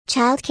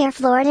Childcare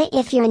Florida.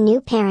 If you're a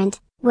new parent,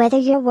 whether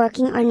you're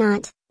working or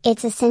not,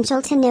 it's essential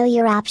to know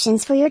your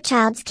options for your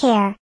child's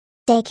care.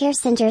 Daycare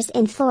centers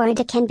in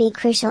Florida can be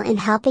crucial in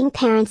helping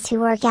parents who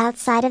work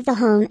outside of the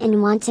home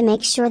and want to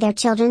make sure their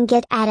children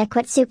get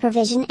adequate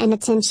supervision and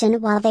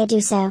attention while they do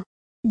so.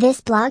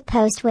 This blog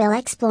post will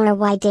explore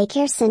why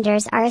daycare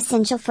centers are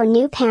essential for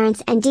new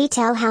parents and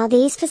detail how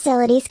these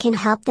facilities can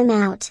help them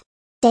out.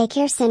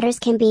 Daycare centers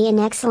can be an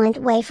excellent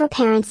way for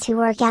parents who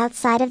work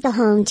outside of the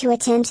home to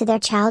attend to their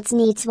child's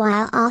needs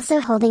while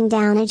also holding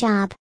down a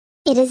job.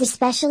 It is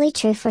especially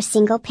true for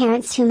single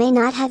parents who may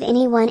not have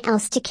anyone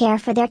else to care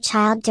for their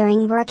child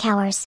during work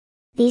hours.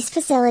 These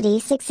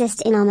facilities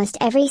exist in almost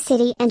every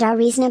city and are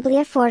reasonably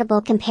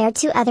affordable compared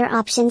to other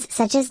options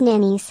such as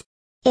nannies.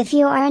 If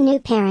you are a new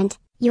parent,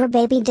 your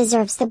baby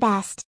deserves the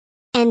best.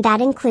 And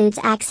that includes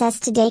access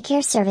to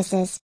daycare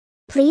services.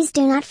 Please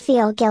do not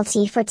feel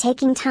guilty for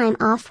taking time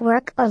off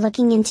work or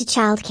looking into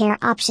childcare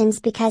options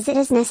because it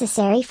is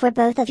necessary for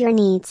both of your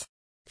needs.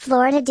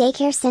 Florida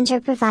Daycare Center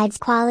provides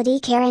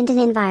quality care and an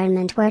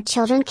environment where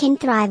children can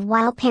thrive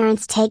while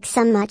parents take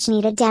some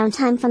much-needed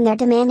downtime from their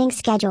demanding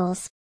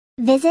schedules.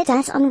 Visit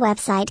us on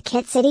website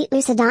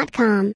kidcityusa.com.